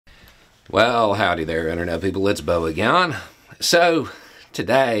Well, howdy there, Internet people. It's Bo again. So,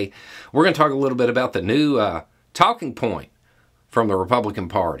 today, we're going to talk a little bit about the new talking point from the Republican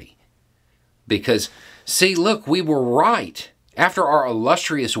Party. Because, see, look, we were right. After our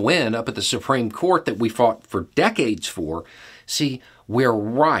illustrious win up at the Supreme Court that we fought for decades for, see, we're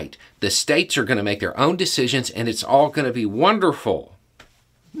right. The states are going to make their own decisions, and it's all going to be wonderful.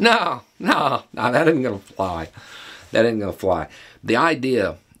 No, that isn't going to fly. That isn't going to fly. The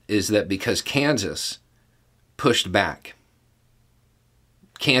idea is that because Kansas pushed back,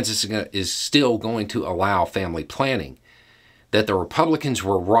 Kansas is still going to allow family planning, that the Republicans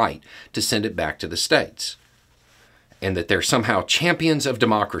were right to send it back to the states, and that they're somehow champions of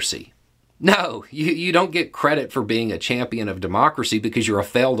democracy. No, you don't get credit for being a champion of democracy because you're a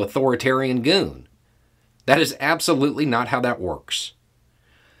failed authoritarian goon. That is absolutely not how that works.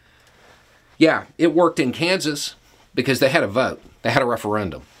 Yeah, it worked in Kansas because they had a vote. They had a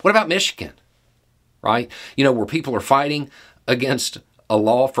referendum. What about Michigan? Right? You know, where people are fighting against a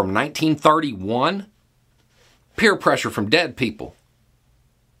law from 1931? Peer pressure from dead people.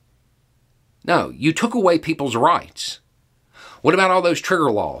 No, you took away people's rights. What about all those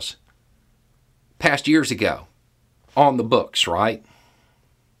trigger laws passed years ago on the books, right?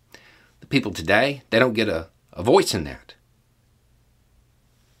 The people today, they don't get a voice in that.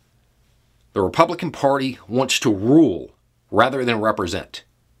 The Republican Party wants to rule rather than represent.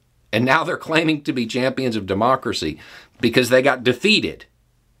 And now they're claiming to be champions of democracy because they got defeated.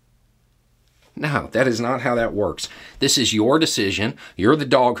 No, that is not how that works. This is your decision. You're the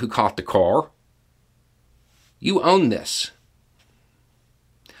dog who caught the car. You own this.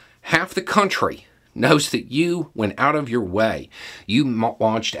 Half the country knows that you went out of your way. You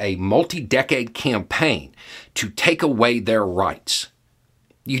launched a multi-decade campaign to take away their rights.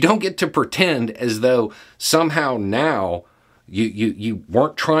 You don't get to pretend as though somehow now you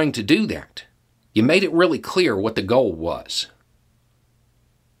weren't trying to do that. You made it really clear what the goal was.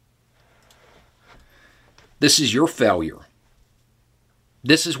 This is your failure.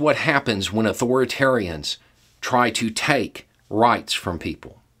 This is what happens when authoritarians try to take rights from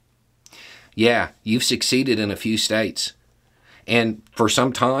people. Yeah, you've succeeded in a few states, and for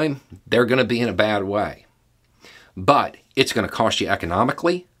some time, they're going to be in a bad way. But it's going to cost you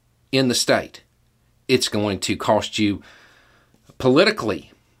economically in the state. It's going to cost you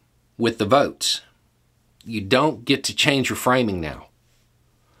politically with the votes. You don't get to change your framing now.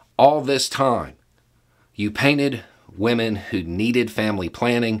 All this time, you painted women who needed family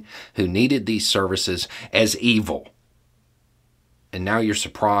planning, who needed these services, as evil. And now you're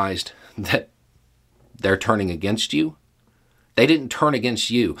surprised that they're turning against you? They didn't turn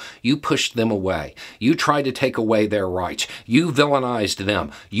against you. You pushed them away. You tried to take away their rights. You villainized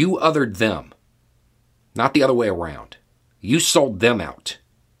them. You othered them. Not the other way around. You sold them out.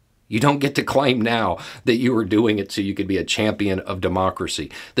 You don't get to claim now that you were doing it so you could be a champion of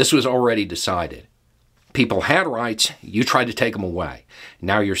democracy. This was already decided. People had rights. You tried to take them away.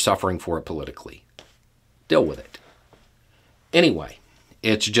 Now you're suffering for it politically. Deal with it. Anyway,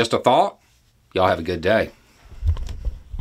 it's just a thought. Y'all have a good day.